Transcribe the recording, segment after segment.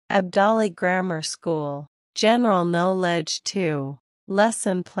Abdali Grammar School. General Knowledge 2.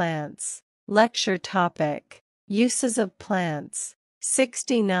 Lesson Plants. Lecture Topic. Uses of Plants.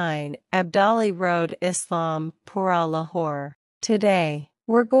 69. Abdali Road, Islampura, Lahore. Today,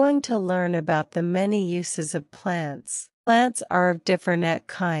 we're going to learn about the many uses of plants. Plants are of different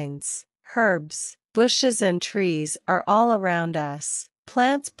kinds. Herbs, bushes and trees are all around us.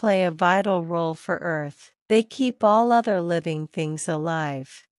 Plants play a vital role for Earth. They keep all other living things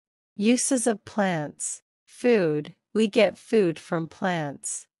alive. Uses of plants. Food. We get food from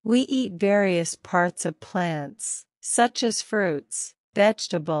plants. We eat various parts of plants, such as fruits,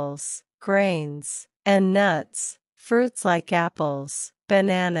 vegetables, grains, and nuts. Fruits like apples,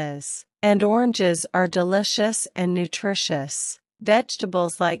 bananas, and oranges are delicious and nutritious.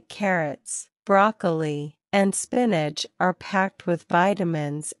 Vegetables like carrots, broccoli, and spinach are packed with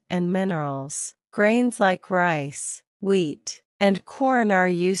vitamins and minerals. Grains like rice, wheat, and corn are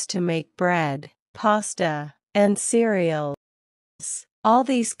used to make bread, pasta, and cereals. All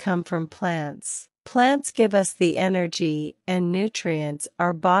these come from plants. Plants give us the energy and nutrients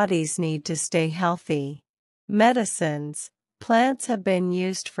our bodies need to stay healthy. Medicines. Plants have been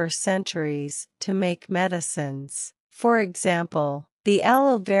used for centuries to make medicines. For example, the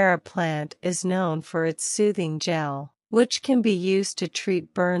aloe vera plant is known for its soothing gel, which can be used to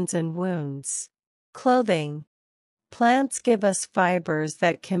treat burns and wounds. Clothing. Plants give us fibers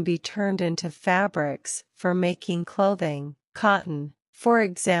that can be turned into fabrics for making clothing. Cotton, for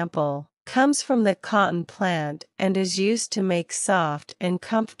example, comes from the cotton plant and is used to make soft and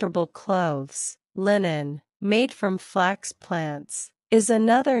comfortable clothes. Linen, made from flax plants, is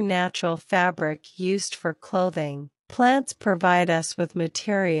another natural fabric used for clothing. Plants provide us with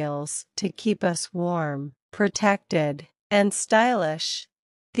materials to keep us warm, protected, and stylish.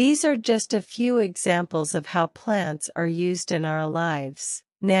 These are just a few examples of how plants are used in our lives.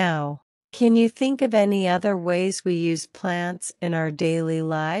 Now, can you think of any other ways we use plants in our daily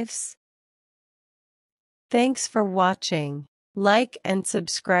lives? Thanks for watching. Like and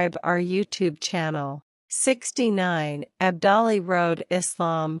subscribe our YouTube channel. 69 Abdali Road,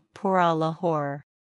 Islampura, Lahore.